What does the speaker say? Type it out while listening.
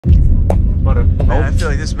happened? Man, I Oh, feel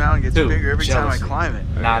like this mountain gets Dude, bigger every time I jealousy. climb it.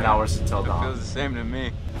 9 hours until It dawn. feels the same to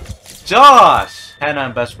me. Josh! Hannah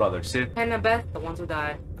and Best brothers. See? Hannah and Beth, the ones who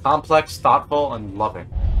died. Complex, thoughtful, and loving.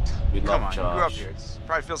 We Come love on, you grew up Josh. here. It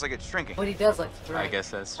probably feels like it's shrinking. But he does like to drink. I guess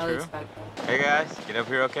that's I would true. expect that. Hey guys, get up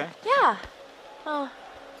here okay? Yeah. Oh,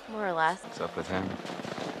 more or less. What's up with him?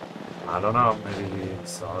 I don't know. Maybe he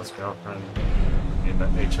saw his girlfriend in the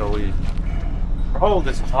HOE. Oh,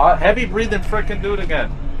 this hot, heavy breathing frickin' dude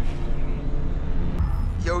again.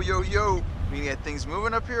 Yo, yo, yo. We gonna get things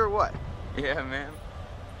moving up here or what? Yeah, man.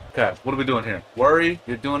 Okay, what are we doing here? Worry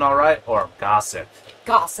you're doing all right, or gossip?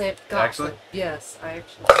 Gossip. Gossip. Actually? Yes, I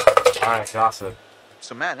actually. All right, gossip.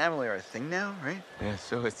 So Matt and Emily are a thing now, right? Yeah,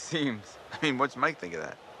 so it seems. I mean, what's Mike think of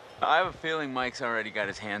that? I have a feeling Mike's already got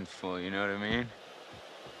his hands full, you know what I mean?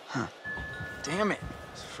 Huh. Damn it.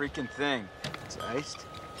 This freaking thing. It's iced.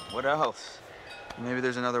 What else? Maybe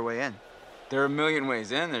there's another way in. There are a million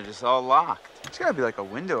ways in, they're just all locked. There's gotta be like a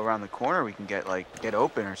window around the corner we can get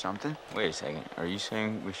open or something. Wait a second, are you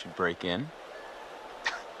saying we should break in?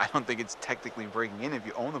 I don't think it's technically breaking in if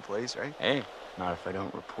you own the place, right? Hey, not if I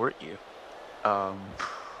don't report you.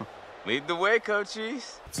 Lead the way,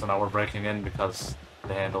 coachies. So now we're breaking in because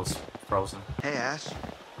the handle's frozen. Hey, Ash.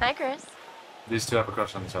 Hi, Chris. These two have a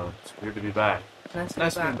crush on each other. It's weird to be back. Nice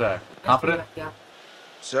Nice being back. Nice to be Confident? back, yeah.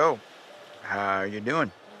 So, how are you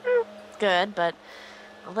doing? Good, but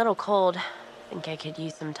a little cold. Think I could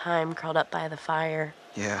use some time curled up by the fire.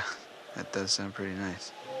 Yeah, that does sound pretty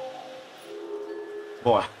nice.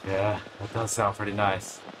 Boy, yeah, that does sound pretty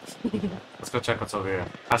nice. Let's go check what's over here.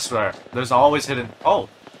 I swear, there's always hidden... Oh,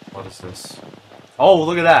 what is this? Oh,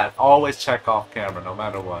 look at that. Always check off camera, no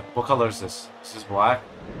matter what. What color is this? Is this black?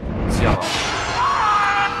 It's yellow.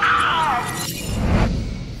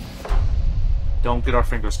 Don't get our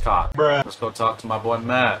fingers caught. Bruh. Let's go talk to my boy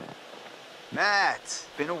Matt. Matt,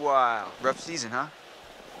 been a while. Rough season, huh?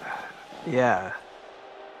 Yeah,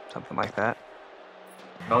 something like that.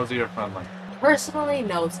 Nosy or friendly? Personally,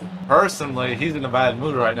 nosy. Personally, he's in a bad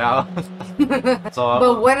mood right now. So,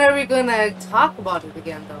 But when are we gonna talk about it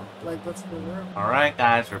again, though? Like, let's be real. alright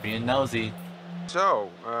guys, we're being nosy. So,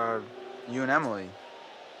 you and Emily,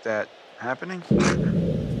 that happening?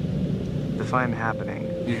 Define happening.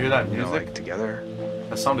 You hear that You know, music? like together?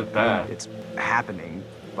 That sounded bad. It's happening,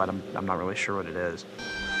 but I'm not really sure what it is.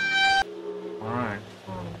 Alright.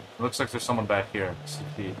 Looks like there's someone back here.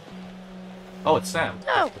 CP. Oh, it's Sam.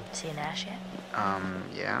 Oh, see an Ash yet?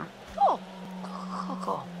 Yeah. Oh,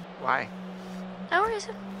 cool. Why? No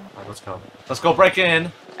reason. Alright, let's go. Let's go break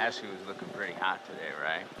in. Ashley was looking pretty hot today,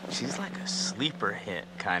 right? She's like a sleeper hit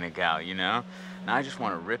kind of gal, you know? And I just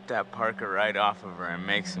want to rip that Parker right off of her and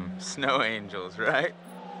make some snow angels, right?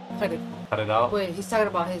 Cut it. Cut it out. Wait, he's talking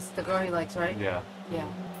about the girl he likes, right? Yeah. Yeah.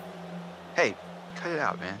 Hey, cut it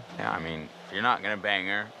out, man. Yeah, I mean, if you're not gonna bang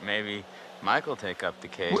her, maybe Michael take up the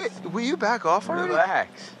case. Wait, will you back off already?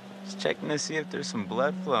 Relax. Just checking to see if there's some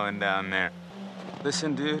blood flowing down there.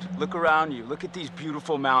 Listen, dude, look around you. Look at these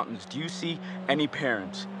beautiful mountains. Do you see any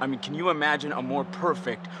parents? I mean, can you imagine a more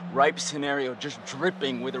perfect, ripe scenario just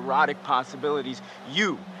dripping with erotic possibilities?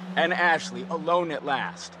 You and Ashley alone at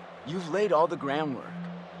last. You've laid all the groundwork.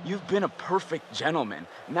 You've been a perfect gentleman.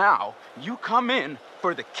 Now, you come in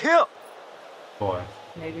for the kill. Boy,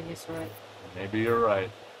 Maybe he's right. maybe you're right.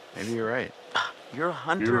 Maybe you're right. You're a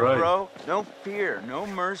hunter, You're right. bro. No fear, no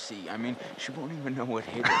mercy. I mean, she won't even know what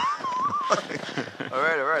hit her. all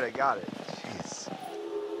right, I got it. Jeez.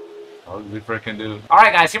 Ugly freaking dude.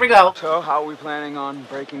 Alright guys, here we go. So, how are we planning on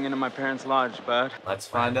breaking into my parents' lodge, bud? Let's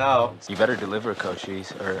find out. You better deliver,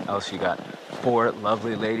 coachies, or else you got 4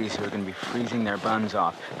 lovely ladies who are gonna be freezing their buns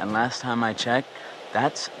off. And last time I checked,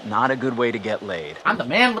 that's not a good way to get laid. I'm the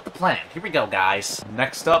man with the plan. Here we go, guys.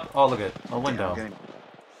 Next up, oh look at a window.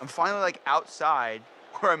 I'm finally like outside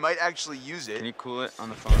where I might actually use it. Can you cool it on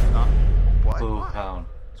the phone, Tom? What? Blue Why? pound.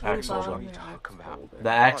 Blue Axe pound. is What are gone. you talking about? The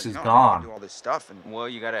axe Oh, is you know, I gone. do all this stuff and Well,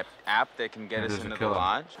 you got an app that can get Yeah, us there's a into the killer.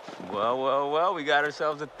 lodge? Well, we got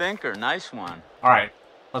ourselves a thinker. Nice one. Alright,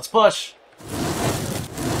 let's push.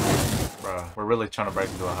 Bruh, we're really trying to break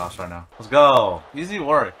into a house right now. Let's go. Easy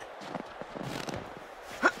work.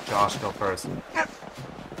 Josh, go first.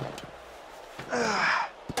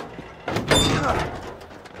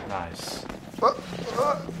 Nice.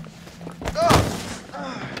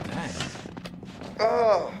 Dang.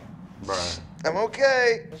 oh, Bruh. I'm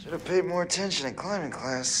okay. I should have paid more attention in climbing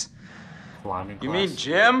class. Climbing You class. mean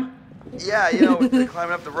Jim? Yeah, you know, with the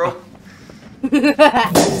climbing up the rope.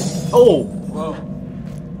 Oh! Whoa.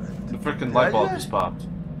 The freaking light bulb just popped.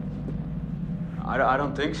 I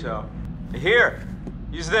don't think so. Here,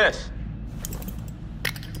 use this.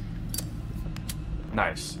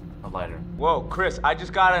 Nice. A lighter. Whoa, Chris, I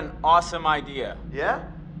just got an awesome idea. Yeah?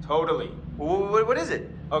 Totally. What is it?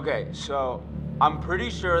 Okay, so I'm pretty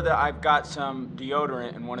sure that I've got some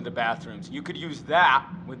deodorant in one of the bathrooms. You could use that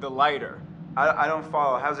with the lighter. I don't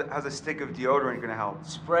follow. How's a stick of deodorant gonna help?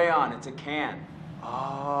 Spray on, it's a can.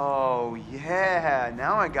 Oh, yeah.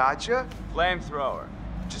 Now I gotcha. Flamethrower.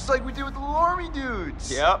 Just like we did with the little army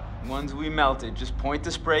dudes. Yep, ones we melted. Just point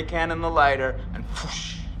the spray can in the lighter and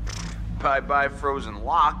whoosh. Bye-bye frozen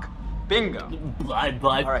lock. Bingo. Bye, All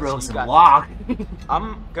right, so you frozen got lock.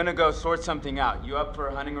 I'm gonna go sort something out. You up for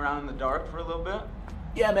hunting around in the dark for a little bit?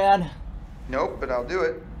 Yeah, man. Nope, but I'll do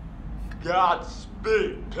it.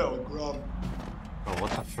 Godspeed, Pilgrim. Oh,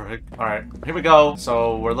 what the frick? Alright, here we go.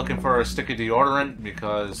 So, we're looking for a stick of deodorant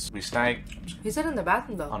because we stank. He said in the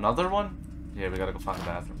bathroom though. Another one? Yeah, we gotta go find the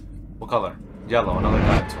bathroom. What color? Yellow, another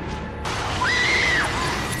guy too.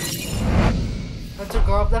 That's a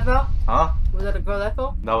girl that fell? Huh? Was that a girl that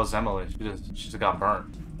fell? That was Emily. She just got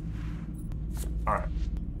burnt. Alright.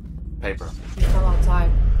 Paper. She fell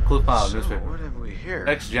outside. Clue found, So, newspaper. what have we here?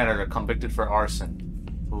 Ex-janitor convicted for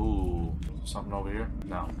arson. Ooh. Something over here?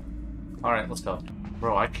 No. Alright, let's go.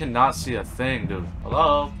 Bro, I cannot see a thing, dude.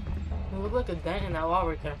 Hello? It looked like a dent in that wall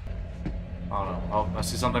right there. I don't know. Oh, I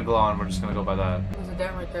see something glowing. We're just gonna go by that. There's a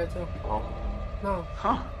dent right there too. Oh. No.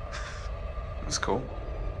 Huh. That's cool.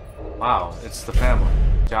 Wow, it's the family.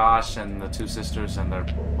 Josh and the two sisters and their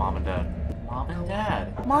mom and dad. Mom and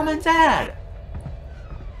dad. Mom and dad!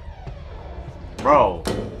 Bro.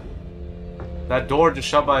 That door just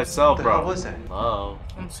shut by itself, What the bro. hell was that? Hello.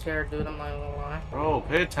 I'm scared, dude. I'm not gonna lie. Bro,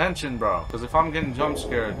 pay attention, bro. Because if I'm getting jump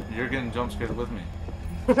scared, you're getting jump scared with me.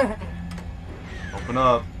 Open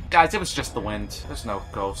up. Guys, it was just the wind. There's no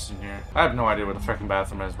ghosts in here. I have no idea where the freaking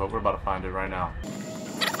bathroom is, but we're about to find it right now.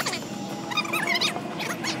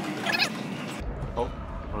 Oh,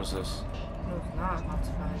 what is this? No, it's not. Not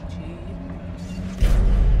spicy.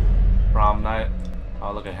 Prom night.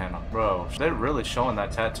 Oh, look at Hannah. Bro, they're really showing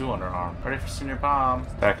that tattoo on her arm. Ready for senior prom.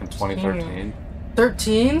 Back in 2013.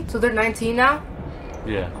 13? So they're 19 now?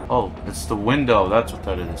 Yeah. Oh, it's the window. That's what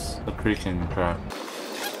that is. The creaking crap.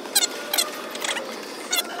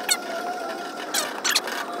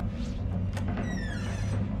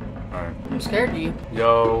 Alright. I'm scared of you.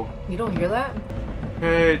 Yo. You don't hear that?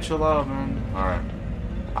 Hey, chill out, man. Alright.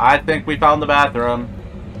 I think we found the bathroom.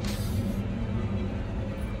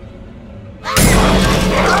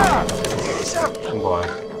 Oh boy.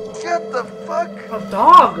 What the fuck? A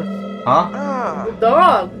dog! Huh? Ah. A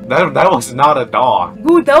dog! That was not a dog.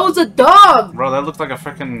 Dude, that was a dog! Bro, that looked like a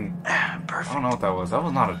freaking... Perfect. I don't know what that was. That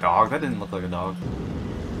was not a dog. That didn't look like a dog.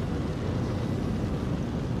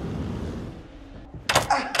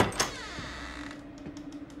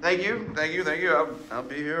 Thank you. I'll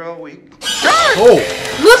be here all week.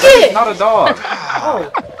 Oh! Look at it! Not a dog.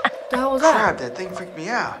 Oh, the hell was that? Crap, that thing freaked me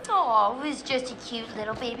out. Oh, it was just a cute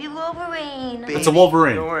little baby Wolverine. It's a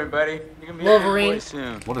Wolverine. Don't worry, buddy. You're gonna be Wolverine. Boy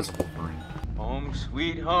soon. What is a Wolverine? Home,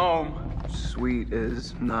 sweet home. Sweet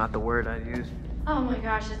is not the word I use. Oh my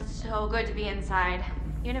gosh, it's so good to be inside.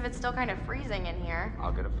 Even if it's still kind of freezing in here.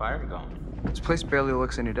 I'll get a fire going. This place barely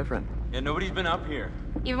looks any different. Yeah, nobody's been up here.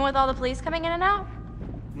 Even with all the police coming in and out?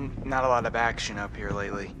 Not a lot of action up here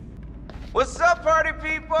lately. What's up, party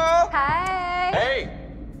people? Hi! Hey!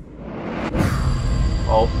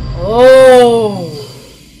 Oh. Oh!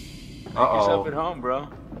 Yourself at Uh-oh. home, bro.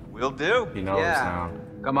 Will do. He knows now.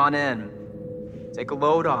 Come on in. Take a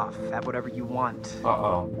load off. Have whatever you want.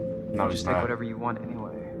 Uh-oh. No, he's Just take not. whatever you want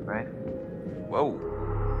anyway, right?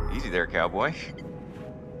 Whoa. Easy there, cowboy.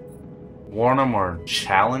 Warn him or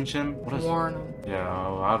challenge him? What is Warn him. Yeah,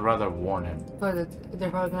 I'd rather warn him. But they're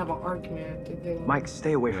probably gonna have an argument if they Mike,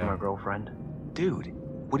 stay away from Yeah. our girlfriend. Dude,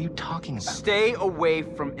 what are you talking about? Stay away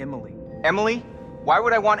from Emily. Emily? Why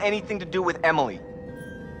would I want anything to do with Emily?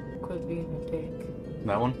 could be in the dick.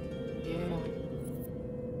 That one? Yeah.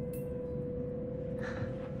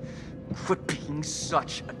 Quit being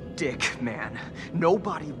such a dick, man.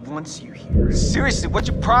 Nobody wants you here. Seriously, what's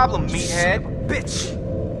your problem, meathead? Bitch!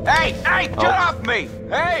 Hey! Hey! Get Oh. off me!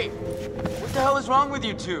 Hey! What the hell is wrong with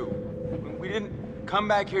you two? We didn't come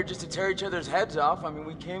back here just to tear each other's heads off. I mean,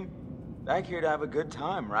 we came back here to have a good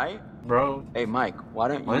time, right? Bro, Hey, Mike, why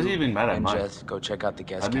don't Why you is he even mad at and Mike? Jess go check out the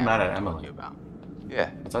guest I'd be cabin mad at I told Emily. you about? Yeah.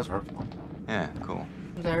 that's hurtful. Yeah, cool.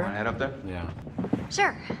 There. Wanna head up there? Yeah.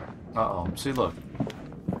 Sure. Uh-oh. See, look.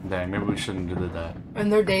 Dang, maybe we shouldn't have did that.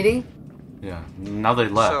 And they're dating? Yeah. Now they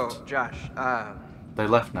left. So, Josh, They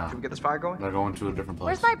left now. should we get this fire going? They're going to a different place.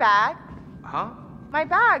 Where's my bag? Huh? My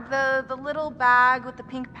bag, the little bag with the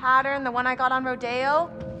pink pattern, the one I got on Rodeo.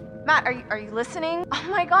 Matt, are you listening? Oh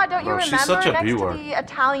my god, don't you Bro, she's remember such a next viewer. to the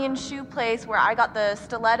Italian shoe place where I got the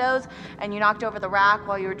stilettos and you knocked over the rack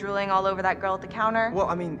while you were drooling all over that girl at the counter? Well,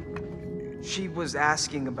 I mean, she was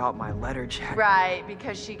asking about my letter jacket. Right,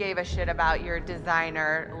 because she gave a shit about your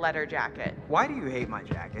designer letter jacket. Why do you hate my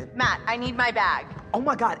jacket? Matt, I need my bag. Oh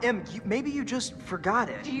my god, Em, maybe you just forgot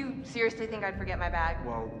it. Do you seriously think I'd forget my bag?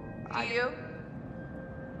 Well, Do you?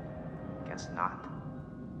 guess not.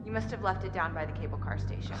 You must have left it down by the cable car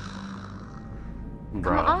station.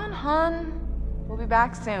 Bro. Come on, hon. We'll be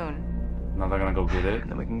back soon. Now they're gonna go get it. And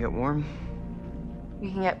then we can get warm. We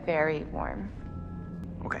can get very warm.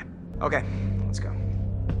 Okay. Okay, let's go.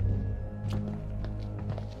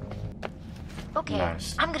 Okay,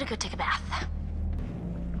 Nice. I'm gonna go take a bath.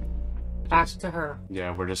 Back to her.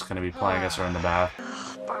 Yeah, we're just gonna be playing as her in the bath.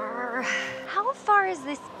 Brr. How far is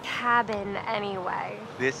this cabin anyway?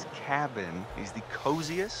 This cabin is the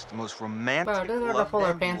coziest, most romantic Bro, doesn't ever love pull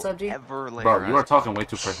her bed pants you up, G? will ever lay Bro, your you are eyes talking way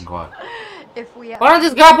too freaking quiet. If we Why don't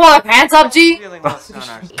this girl pull her pants up, G? Feeling lost on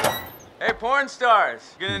our stuff. Hey, porn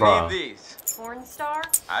stars, you're gonna Bruh. need these. porn star?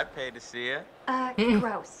 I'd pay to see it.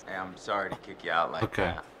 Gross. Hey, I'm sorry to kick you out like Okay.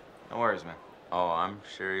 that. No worries, man. Oh, I'm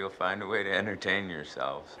sure you'll find a way to entertain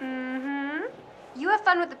yourselves. Mm-hmm. You have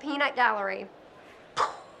fun with the peanut gallery.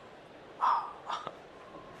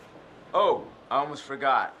 Oh, I almost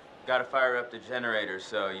forgot. Gotta fire up the generator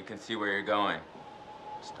so you can see where you're going.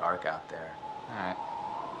 It's dark out there. Alright.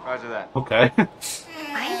 Roger that. Okay.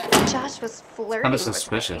 I think Josh was flirting Kind of with me.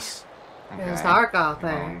 suspicious. It was dark out You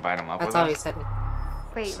wanna there. invite him up That's with how us? he said it.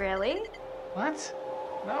 Wait, really? What?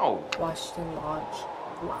 No. Washington Lodge.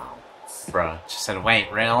 Wow. Bruh. She said,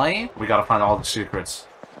 wait, really? We gotta find all the secrets.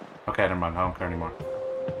 Okay, never mind. I don't care anymore.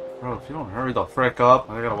 Bro, if you don't hurry the frick up,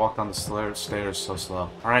 I gotta walk down the stairs so slow.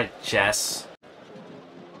 Alright, Jess.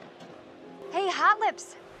 Hey, Hot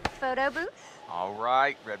Lips. Photo booth?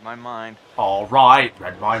 Alright, read my mind. Alright,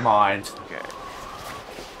 read my mind. Okay.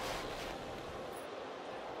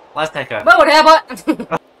 Let's take a... But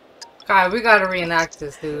whatever! God, we gotta reenact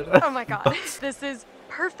this, dude. Oh my god, this is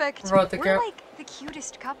perfect. Wrote the We're cap- like the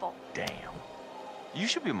cutest couple. Damn. You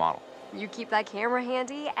should be a model. You keep that camera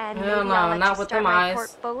handy, and Hell maybe no, I'll let not you with start them my eyes.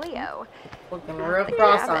 portfolio. Looking real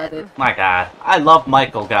cross-eyed. My god. I love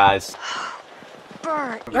Michael, guys.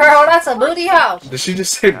 Burr. Girl, that's a booty house! Did she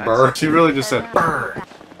just say burr? She really just said burr.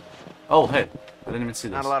 Oh, hey. I didn't even see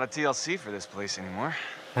this. Not a lot of TLC for this place anymore.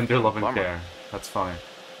 Tender love and Bummer. care. That's funny.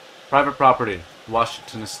 Private property.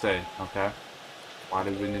 Washington Estate. Okay. Why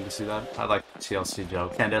did we need to see that? I like TLC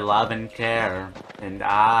joke. Tender love and care. And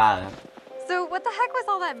I... So what the heck was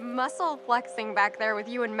all that muscle flexing back there with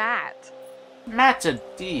you and Matt? Matt's a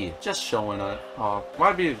D. Just showing it off.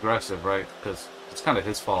 Why be aggressive, right? Because it's kind of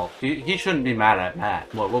his fault. He shouldn't be mad at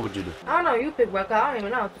Matt. What would you do? I don't know, you pick Becca. I don't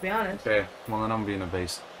even know, to be honest. Okay. Well, then I'm being a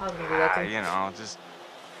base. I was gonna do that too. You know, just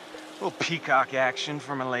a little peacock action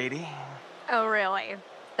from a lady. Oh, really?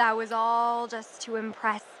 That was all just to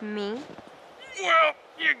impress me? Well,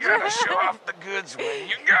 you gotta show off the goods when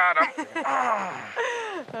you got them.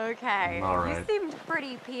 Okay. All You right. seemed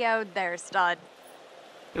pretty PO'd there, stud.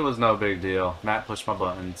 It was no big deal. Matt pushed my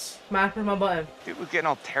buttons. Smash my button. Dude was getting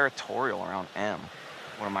all territorial around M.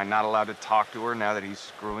 What, am I not allowed to talk to her now that he's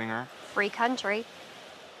screwing her? Free country.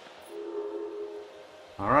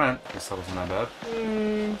 Alright. Guess that wasn't that bad.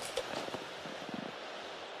 Hmm.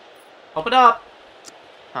 Open up!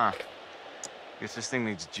 Huh. Guess this thing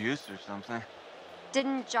needs juice or something.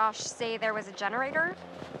 Didn't Josh say there was a generator?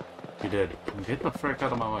 You did. Get the frick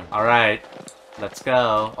out of my way. Alright. Let's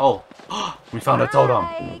go. Oh! We found a totem!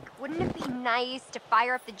 Mike, wouldn't it be nice to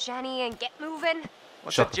fire up the Jenny and get moving?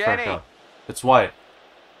 What's Shut a the frick Jenny? up. It's white.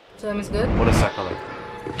 So that means good? What is that color?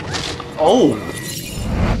 Oh!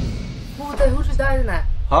 Who just died in that?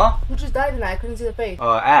 Huh? Who just died in that? I couldn't see the face.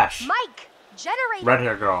 Ash. Mike! Generator! Red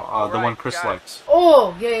hair girl. The one Alright, Chris got it. likes.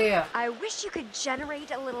 Oh, yeah. I wish you could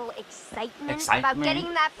generate a little excitement, Excitement? about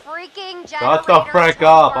getting that freaking generator. Shut the frick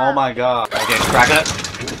up! to Oh work. my god. Okay, crack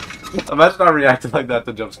it. Imagine I reacted like that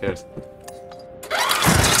to jump scares.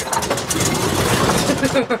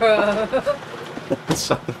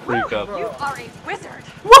 Shut the freak up. You are a wizard.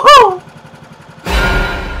 Woohoo!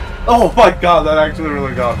 Oh my god, that actually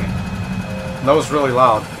really got me. That was really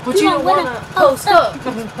loud. But you don't wanna post up.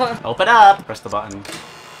 Open up! Press the button.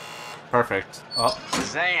 Perfect. Oh,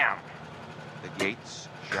 Zam! The gates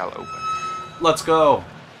shall open. let's go.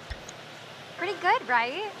 Pretty good,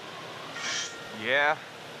 right? Yeah,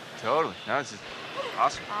 totally. No, this is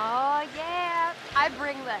awesome. Oh, yeah. I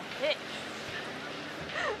bring the hits.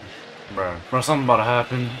 Bro, something about to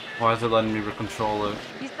happen. Why is it letting me control it?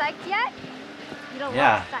 You psyched yet? You don't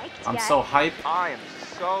Yeah, look psyched I'm yet. so hyped. I am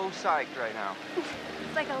so psyched right now.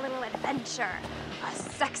 It's like a little adventure, a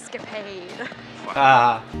sexcapade.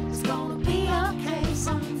 Ah. It's gonna be okay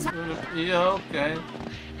sometime. Yeah, okay.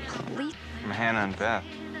 Police From Hannah and Beth.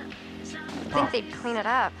 think they'd clean it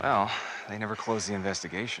up. Well, they never closed the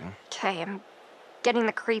investigation. Okay, I'm getting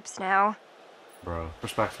the creeps now. Bro,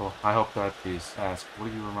 respectful. I hope that please ask.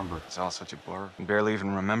 What do you remember? It's all such a blur. I barely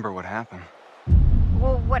even remember what happened.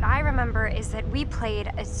 Well, what I remember is that we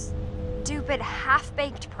played a stupid,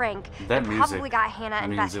 half-baked prank That music probably got Hannah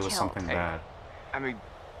and means Beth it was killed. something Hey. bad. I mean,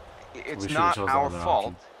 it's We should've not chosen our other fault.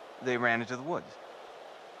 options. They ran into the woods.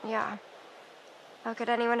 Yeah. How could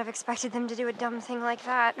anyone have expected them to do a dumb thing like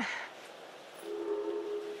that?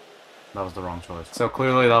 That was the wrong choice. So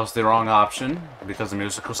clearly that was the wrong option because the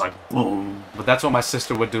music was like boom. But that's what my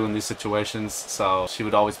sister would do in these situations, so she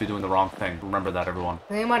would always be doing the wrong thing. Remember that, everyone.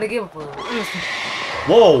 They might have given a fuck.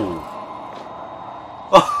 Whoa!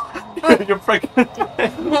 You're freaking.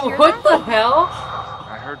 What the hell?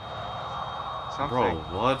 I heard something. Bro,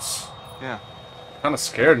 what? Yeah. Kind of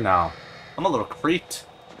scared now. I'm a little creeped.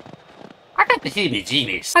 I got the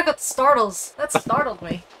heebie-jeebies. I got the startles. That startled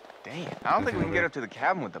me. Dang. I don't think we can get up to the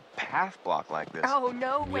cabin with a path block like this. Oh,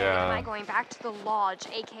 no way Yeah. am I going back to the lodge,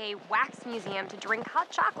 aka Wax Museum, to drink hot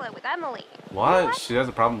chocolate with Emily. What? She has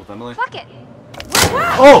a problem with Emily? Fuck it.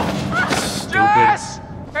 Oh! Stupid. Jess!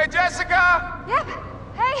 Hey, Jessica! Yep.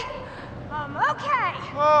 Hey, okay.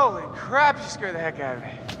 Holy crap, you scared the heck out of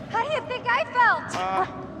me. How do you think I felt?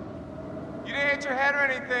 You didn't hit your head or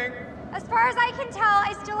anything. As far as I can tell,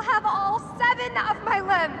 I still have all 7 of my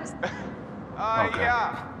limbs. Okay.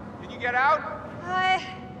 Yeah. Can you get out? I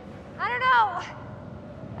don't know.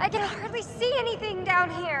 I can hardly see anything down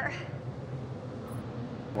here.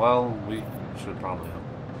 Well, we should probably help.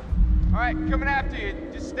 All right, coming after you.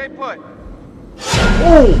 Just stay put.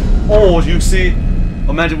 Oh! Oh, you see?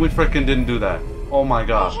 Imagine we frickin' didn't do that. Oh my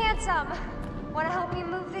god. Hey, handsome. Want to help me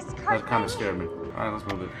move this cart? That kind of scared me. Alright, let's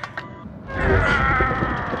move it.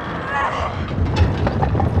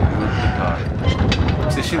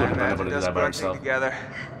 See, she wouldn't have been able to do that by herself. Together.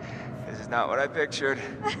 This is not what I pictured.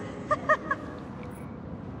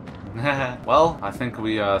 Well, I think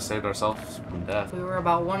we saved ourselves from death. We were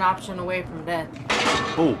about one option away from death.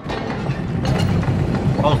 Oh.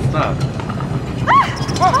 Oh, snap.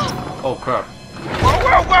 Oh, crap.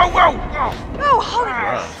 Whoa! Oh, holy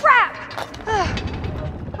Wow. crap!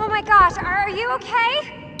 Oh my gosh, are you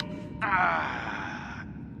okay?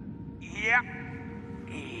 Yeah.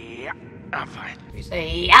 I'm fine. You say,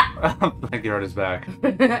 yeah. I think he hurt his back.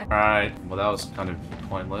 Alright, well that was kind of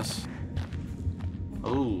pointless.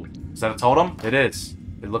 Ooh, is that a totem? It is.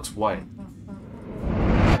 It looks white.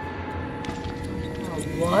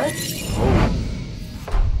 What? Oh.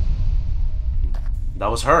 That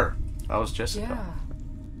was her. That was Jessica. Yeah.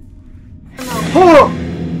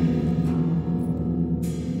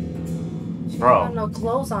 She Bro. don't have no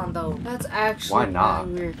clothes on though. That's actually Why not?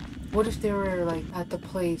 kinda weird. What if they were like at the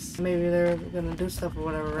place? Maybe they're gonna do stuff or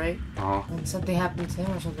whatever, right? Uh-huh. And something happened to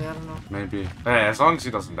him or something. I don't know. Maybe. Hey, as long as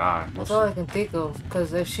he doesn't die. That's all I can think of.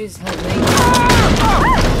 Because if she's has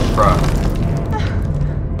Bruh.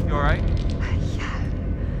 You all right? Yeah.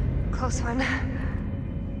 Close one.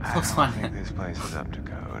 I Close don't one. think this place is up to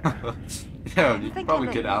code. Yeah, I you can think probably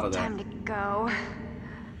that get out of it's there. time to go.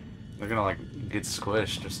 They're gonna like get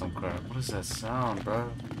squished or some crap. What is that sound, bro?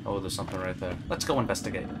 Oh, there's something right there. Let's go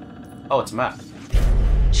investigate. Oh, it's Matt.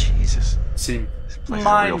 Jesus. See, This place is a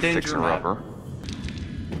mind real danger fixer-upper.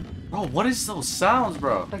 Bro, what is those sounds,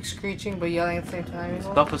 bro? like screeching but yelling at the same time. You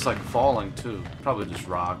know? Stuff is like falling too. Probably just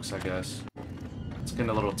rocks, I guess. It's getting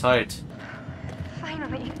a little tight.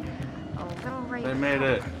 Finally. A little right. They made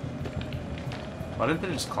it. Why didn't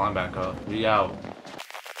they just climb back up? We out.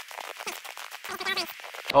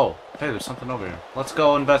 Oh, hey, there's something over here. Let's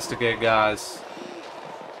go investigate, guys.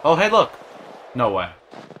 Oh, hey, look. No way.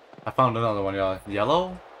 I found another one, y'all.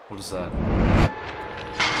 Yellow? What is that?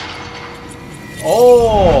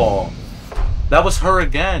 Oh! That was her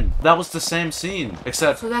again. That was the same scene,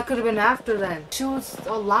 except So that could have been after then. She was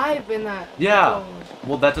alive in that. yeah.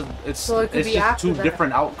 Well, that does, it's So it could it's be just after two that.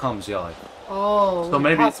 different outcomes, y'all. Oh, So like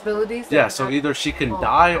maybe- possibilities. Yeah, that so could either she can Oh.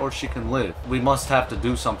 die or she can live. We must have to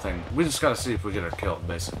do something. We just gotta see if we get her killed,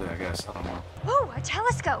 basically, I guess. I don't know. Ooh, a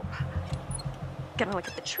telescope. Gonna look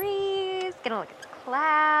at the trees, gonna look at the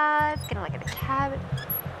clouds, gonna look at the cabin.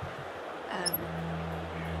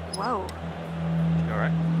 Whoa. You all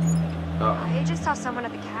right? I just saw someone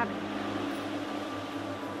at the cabin.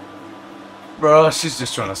 Bro, she's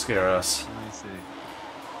just trying to scare us. Let me see.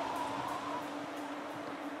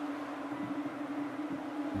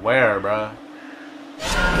 Where, bro?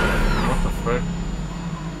 What the frick?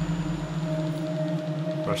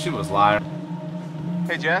 Bro, she was lying.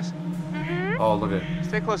 Hey, Jess. Oh, look at.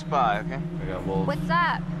 Stay close by, okay? I got wolves. What's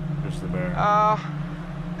up? There's the bear.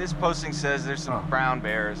 This posting says there's some Oh. brown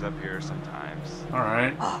bears up here sometimes. All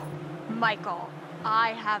right. Oh, Michael, I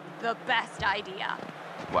have the best idea.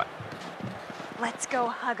 What? Let's go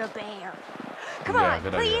hug a bear. Come Yeah, on,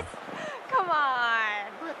 good please. idea. Come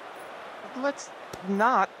on. Let's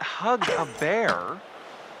not hug a bear.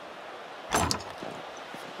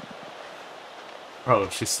 Bro,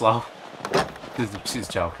 she's slow. She's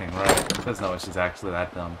joking, right? There's no way she's actually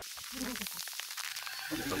that dumb.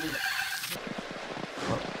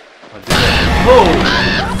 Oh!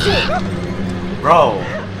 Bro,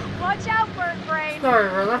 Watch out, bird brain. Sorry,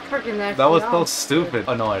 bro. That freaking next. that was so stupid.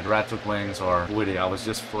 Annoyed, rats with wings or witty. I was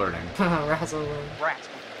just flirting. Razzle. Rats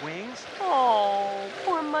with wings? Oh,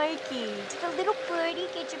 poor Mikey. Did a little birdie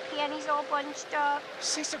get your panties all bunched up?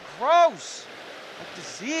 Things are gross. Like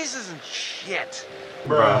diseases and shit.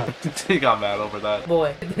 Bruh. He got mad over that.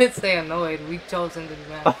 Boy, did stay annoyed. We chose him to be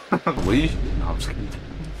mad. We? No, I'm just kidding.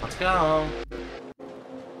 Let's go.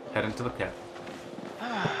 Head into the cat.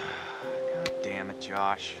 God damn it,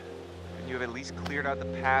 Josh. Couldn't you have at least cleared out the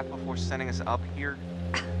path before sending us up here?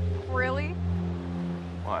 Really?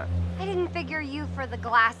 What? I didn't figure you for the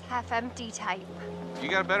glass half empty type. You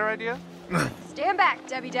got a better idea? Stand back,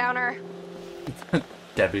 Debbie Downer.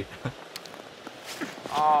 Debbie.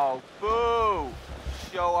 Oh, boo!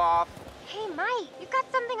 Show off. Hey, Mike, you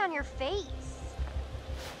got something on your face.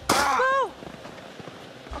 Boo!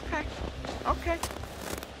 Okay. Okay.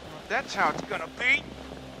 That's how it's gonna be.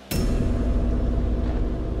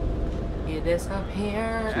 You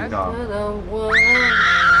disappear She's into gone. the woods.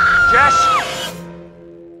 Jess!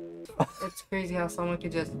 It's crazy how someone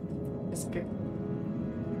could just disappear.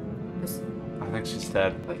 Just I think she's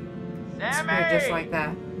dead. disappear just like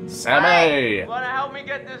that. Sammy! Wanna help me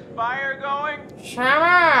get this fire going?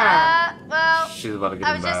 Shama! Well, She's about to get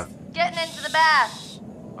I in was the just bath. getting into the bath.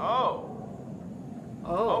 Oh.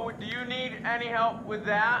 Oh. Oh, do you need any help with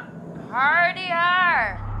that? Hardy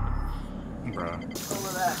har. Bruh.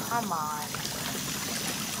 Come on.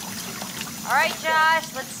 All right,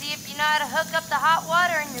 Josh, let's see if you know how to hook up the hot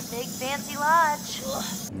water in your big fancy lodge.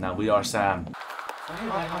 Now we are Sam.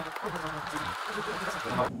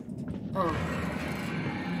 Oh.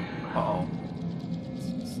 Uh-oh.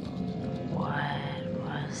 What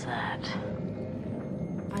was that?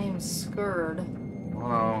 I am scared. Oh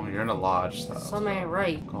no, you're in a lodge though. Something ain't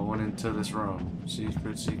right. Going into this room.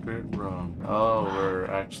 Secret room. Oh, we're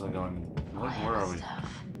actually going... Where are we?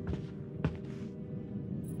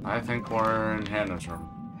 I think we're in Hannah's room.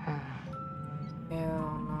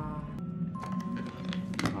 Hell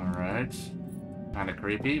no. Alright. Kinda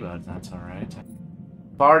creepy, but that's alright.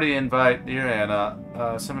 Party invite, dear Hannah.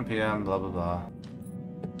 7 p.m., blah blah blah.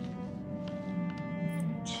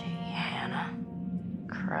 Gee, Hannah.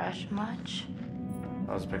 Crush much?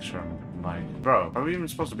 That was a picture of Mike. Bro, are we even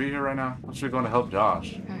supposed to be here right now? Or should we going to help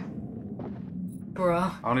Josh?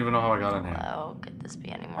 Bruh. I don't even know how I got in here. Oh, could this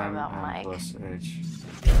be any more M about Mike? plus H.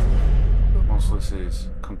 Mostly sees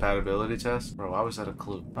compatibility test. Bro, why was that a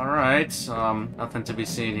clue? Alright, nothing to be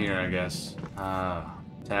seen here, I guess.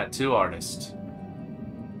 Tattoo artist.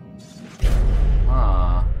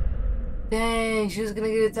 Dang, she was gonna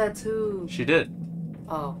get a tattoo. She did.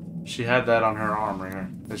 Oh. She had that on her arm right here.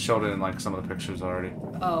 They showed it in like some of the pictures already.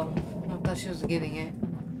 Oh. I thought she was getting it.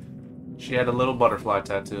 She had a little butterfly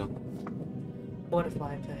tattoo.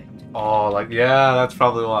 Butterfly effect. Oh, like, yeah, that's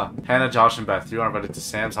probably why. Hannah, Josh, and Beth, you are invited to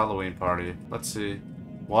Sam's Halloween party. Let's see.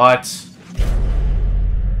 What?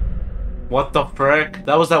 What the frick?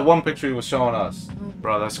 That was that one picture he was showing us.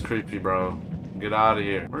 Bro, that's creepy, bro. Get out of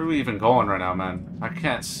here. Where are we even going right now, man? I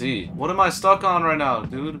can't see. What am I stuck on right now,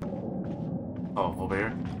 dude? Oh, over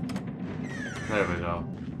here? There we go.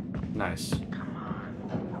 Nice.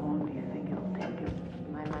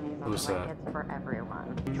 Who's that? For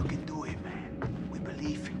everyone. You can do it, man. We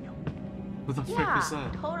believe in you. Who the frick Yeah, is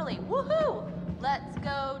that? totally. Woohoo! Let's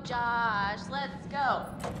go, Josh. Let's go.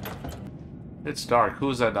 It's dark.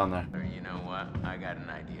 Who's that down there? Or you know what? I got an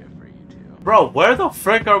idea for you too. Bro, where the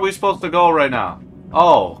frick are we supposed to go right now?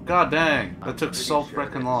 Oh, god dang. That took so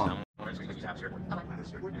frickin' long.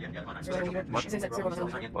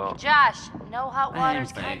 Well, Josh, no hot water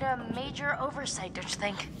is Thanks, kind of a major oversight, don't you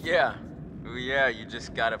think? Yeah. Ooh, yeah, you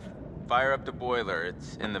just gotta fire up the boiler.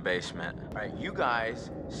 It's in the basement. All right, you guys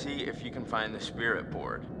see if you can find the spirit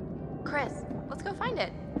board. Chris, let's go find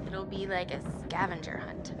it. It'll be like a scavenger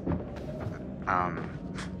hunt.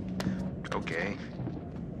 Okay.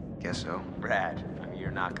 Guess so. Brad, I mean,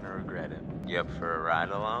 you're not gonna regret it. You up for a ride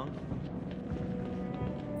along?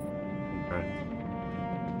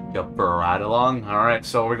 Yep, for a ride along? Alright,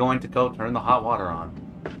 so we're going to go turn the hot water on.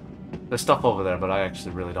 There's stuff over there, but I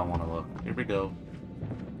actually really don't want to look. Here we go.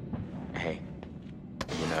 Hey,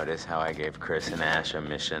 you notice how I gave Chris and Ash a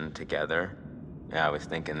mission together? Yeah, I was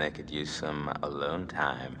thinking they could use some alone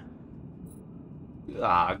time.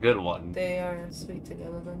 Ah, good one. They are sweet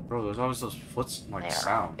together then. Bro, there's always those foots like They are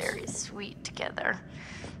sounds. very sweet together.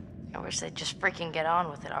 I wish they'd just freaking get on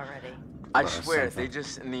with it already. I Right, swear, something. they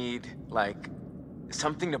just need, like,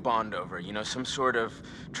 something to bond over, you know, some sort of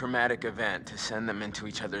traumatic event to send them into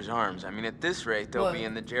each other's arms. I mean, at this rate, they'll What? be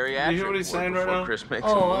in the geriatric You hear what he's ward saying right before now? Chris makes Oh,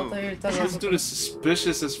 a I thought move. you were talking This about dude is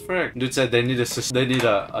suspicious as frick. Dude said they need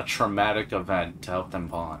a traumatic event to help them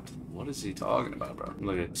bond. What is he talking about, bro?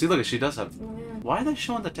 Look at she does have. Why are they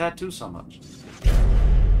showing the tattoo so much?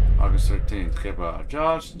 August 13th. Okay, bro.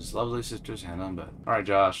 Josh and his lovely sisters hand on bed. All right,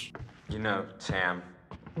 Josh. You know, Sam,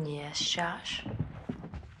 Yes, Josh.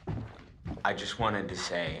 I just wanted to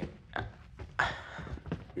say,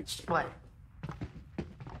 What?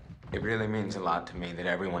 it really means a lot to me that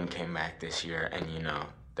everyone came back this year, and you know,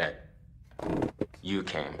 that you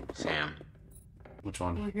came, Sam. Which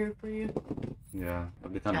one? We're here for you. Yeah,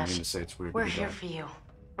 I'd be kind of Josh, mean to say it's weird. We're to do here that. for you.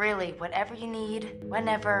 Really, whatever you need,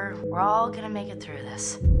 whenever, we're all gonna make it through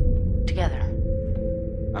this. Together.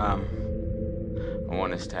 I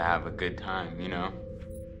want us to have a good time, you know?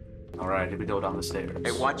 All right, here we go down the stairs.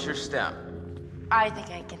 Hey, watch your step. I think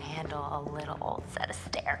I can handle a little old set of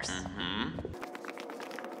stairs.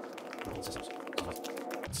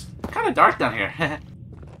 It's kind of dark down here.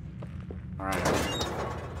 All right.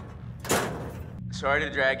 Sorry to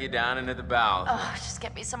drag you down into the bowels. Oh, just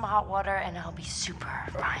get me some hot water and I'll be super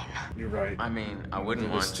fine. You're right. I mean, I wouldn't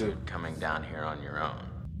Do this want you too. coming down here on your own.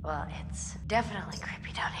 Well, it's definitely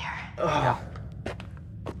creepy down here.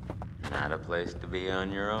 Not a place to be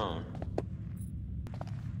on your own.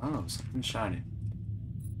 Oh, something shiny.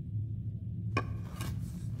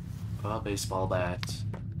 A baseball bat.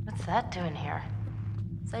 What's that doing here?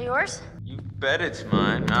 Is that yours? You bet it's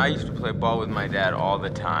mine. I used to play ball with my dad all the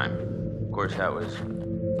time. Of course, that was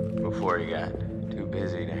before he got too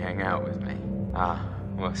busy to hang out with me.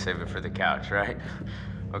 Well, save it for the couch, right?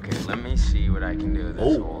 Okay, let me see what I can do with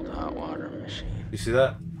this old hot water machine. You see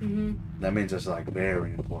that? Mm-hmm. That means it's like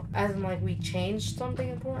very important. As in, like, we changed something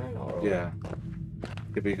important, or? Yeah.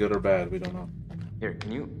 Could be good or bad. We don't know. Here,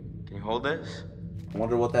 can you hold this? I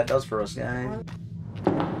wonder what that does for us, guys.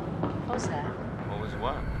 What was that? What was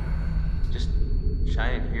what? Just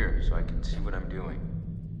shine it here so I can see what I'm doing.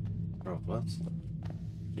 Bro, what?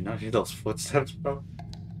 You not hear those footsteps, bro?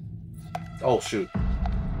 Oh shoot.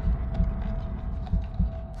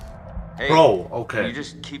 Hey, Bro, okay. Can you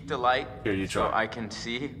just keep the light Here, you so try. I can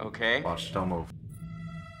see, okay? Watch, don't move.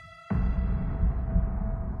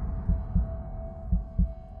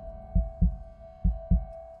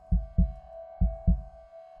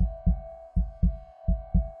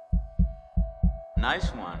 Nice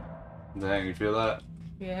one. Dang, you feel that?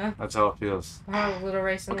 Yeah. That's how it feels. Oh, little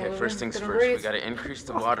race in the Okay, living first things little first, we race. gotta increase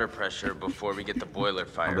the water pressure before we get the boiler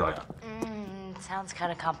fired like- up. Sounds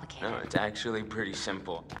kind of complicated. No, it's actually pretty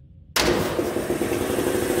simple.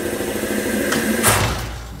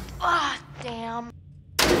 Ah, damn.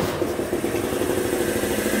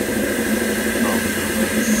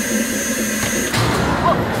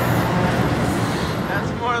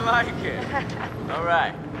 That's more like it. All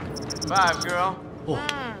right. 5, girl. Oh,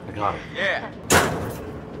 I got it. Yeah.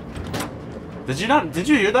 Did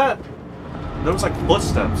you hear that? There was like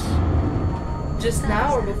footsteps. Just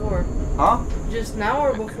now or before? Huh? Just now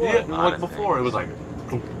or before? Yeah, like before. It was like.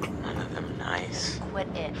 None of them nice. Quit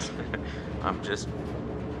it. I'm just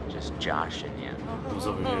joshing you. It was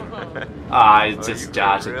over here. Ah, it's Oh, just you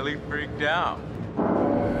Josh. really freaked out.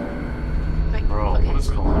 Wait, Bro, okay, what is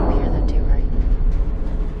so going on? you hear that too, right?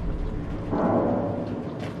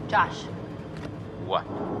 Josh, What?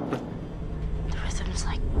 the rhythm's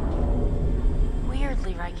like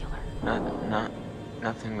weirdly regular.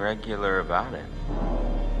 Nothing regular about it.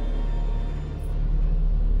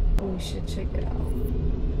 We should check it out.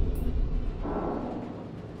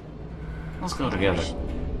 Let's go together.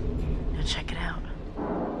 Go check it out.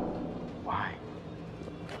 Why?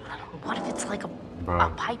 What if it's like a Bro.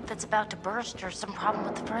 pipe that's about to burst or some problem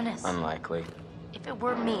with the furnace? Unlikely. If it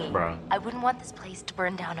were me, Bro. I wouldn't want this place to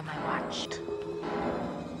burn down on my watch.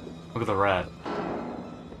 Look at the rat.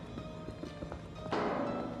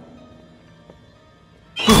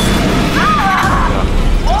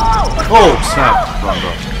 Oh, snap. Run,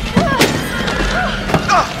 bro.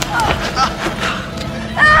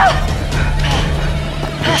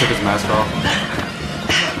 He took his mask off.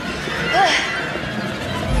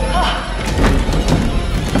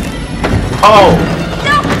 Oh!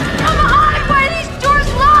 No! Come on! Why are these doors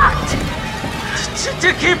locked?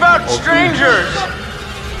 Keep out strangers!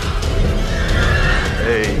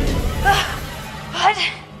 Hey. What?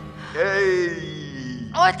 Hey.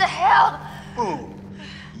 What the hell? Boom.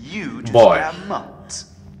 You just Boy. got mugged.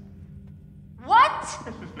 What?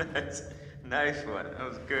 Nice one. That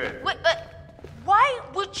was good. Wait, why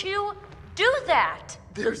would you do that?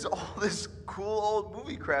 There's all this cool old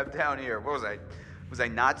movie crap down here. What was I? Was I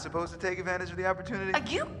not supposed to take advantage of the opportunity?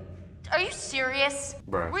 Are you serious?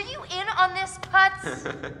 Bruh. Were you in on this,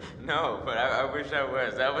 Putz? No, but I wish I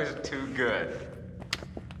was. That was too good.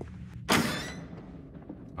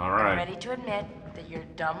 All I'm right. ready to admit that your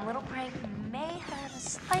dumb little prank may have a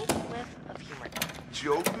slight whiff of humor.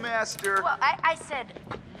 Joke master. Well, I said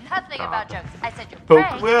nothing about jokes. I said your Joke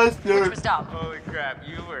prank, master. which was dumb. Holy crap,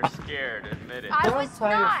 you were scared. Admit it. I Don't was tell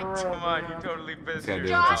your not. friend. Come on, you totally pissed Can't do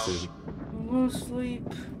yourself. this, dude. I'm gonna sleep.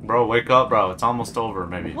 Bro, wake up, bro. It's almost over,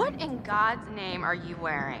 maybe. What in God's name are you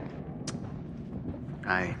wearing?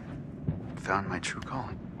 I found my true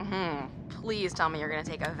calling. Please tell me you're gonna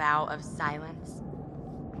take a vow of silence.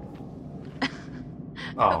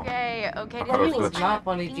 Oh. Okay, thought it That was was good. not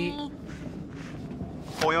funny, G.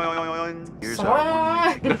 Here's our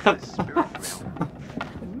one-way ticket to the spirit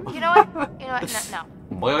realm. You know what? No.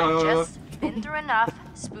 Well, I've just been through enough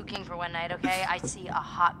spooking for one night, okay? I see a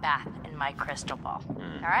hot bath in my crystal ball.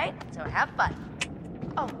 All right? So have fun.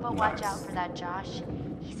 Oh, but watch out for that Josh.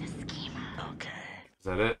 He's a schemer. Okay. Is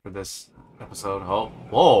that it for this episode? Oh,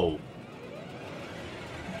 whoa!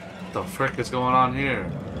 What the frick is going on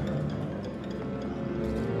here?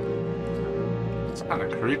 It's kind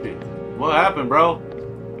of creepy. What happened, bro?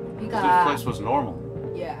 He This got. place was normal.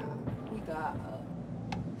 Yeah. He got.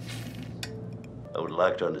 I would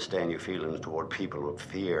like to understand your feelings toward people who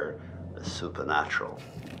fear the supernatural,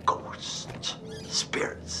 ghosts,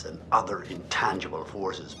 spirits, and other intangible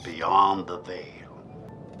forces beyond the veil.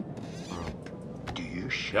 Do you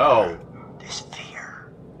share this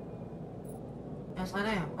fear? Yes, I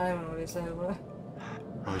am. I don't know what he said, but.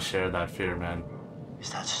 We share that fear, man.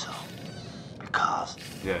 Is that so? Because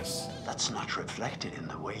Yes. that's not reflected in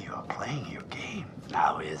the way you are playing your game.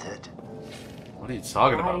 Now is it? What are you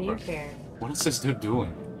talking Why about, do you bro? care? What is this dude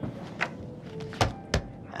doing?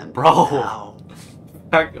 And Bro. now,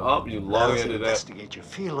 Back up, you let's long-headed ass. investigate your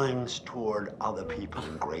feelings toward other people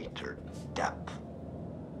in greater depth.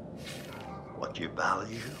 What you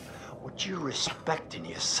value, what you respect in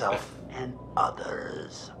yourself and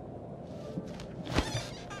others.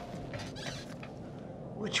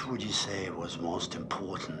 Which would you say was most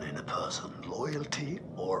important in a person, loyalty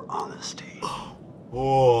or honesty?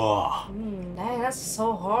 Oh. Dang, that's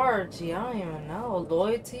so hard, G. I don't even know.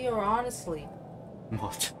 Loyalty or honestly?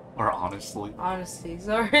 What? Or honestly? Honesty,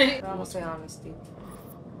 sorry. I'm gonna say honesty.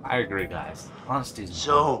 I agree, guys. Honesty's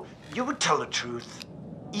So, you would tell the truth,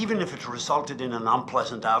 even if it resulted in an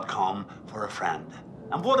unpleasant outcome for a friend.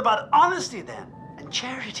 And what about honesty then? And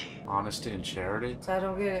charity? honesty and charity? So I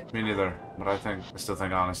don't get it. Me neither, but I still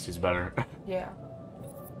think honesty's better. Yeah.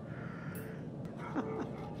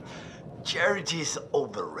 Charity's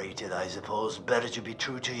overrated, I suppose. Better to be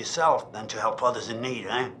true to yourself than to help others in need,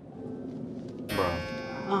 eh? Bro.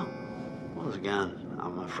 Well, once again,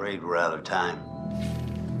 I'm afraid we're out of time.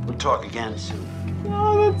 We'll talk again soon.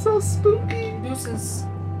 Oh, that's so spooky. Deuces.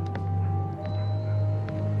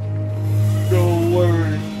 No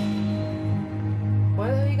word.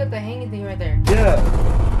 Why the hell you got the hanging thing right there? Yeah.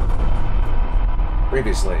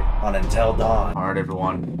 Previously on Until Dawn. Alright,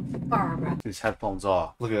 everyone. Barbara. These headphones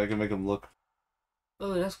off. Look at I can make them look.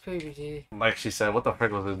 Oh, that's creepy, G. Like she said, what the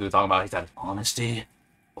frick was this dude talking about? He said, honesty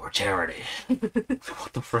or charity?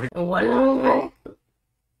 What the frick? What?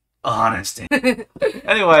 Honesty.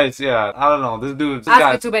 Anyways, yeah, I don't know. This dude, this Ask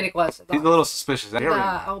guy, me too many questions. he's a little suspicious. He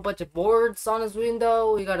got a whole bunch of boards on his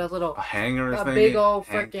window. He got a little, A hanger a thing. big old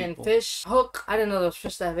freaking fish hook. I didn't know there was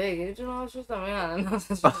fish that big. Did you know it's just? I mean, I didn't know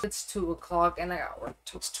this was- It's 2 o'clock and I got work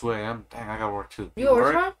too. It's 2 a.m. Dang, I gotta work too. You got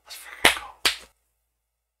work tomorrow? Let's freaking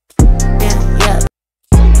go.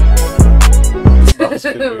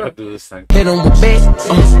 We gotta do this thing. Hit 'em with big,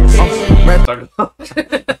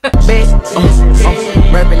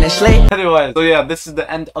 rapping that slate. Anyway, so yeah, this is the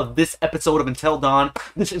end of this episode of Until Dawn.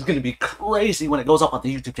 This is gonna be crazy when it goes up on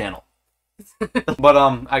the YouTube channel. But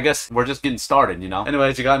I guess we're just getting started, you know.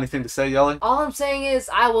 Anyways, you got anything to say, Yelly? All I'm saying is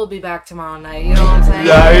I will be back tomorrow night. You know what I'm saying?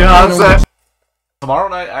 Yeah, you know what I'm saying. Tomorrow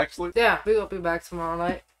night, actually. Yeah, we will be back tomorrow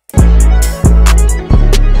night.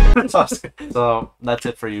 So that's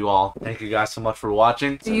it for you all. Thank you guys so much for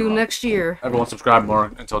watching. See you next year. Everyone subscribe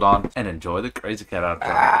more Until Dawn and enjoy the crazy cat out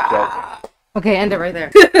there. Okay, end it right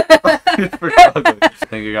there.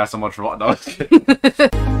 Thank you guys so much for watching. No, I'm just kidding.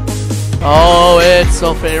 Oh, it's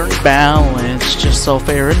so fair and balanced, just so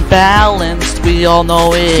fair and balanced. We all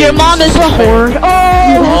know it. Your mom is a whore.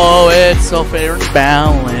 Oh, it's so fair and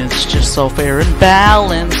balanced, just so fair and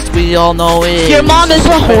balanced. We all know it. Your mom is a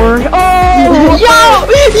whore. Oh, yo,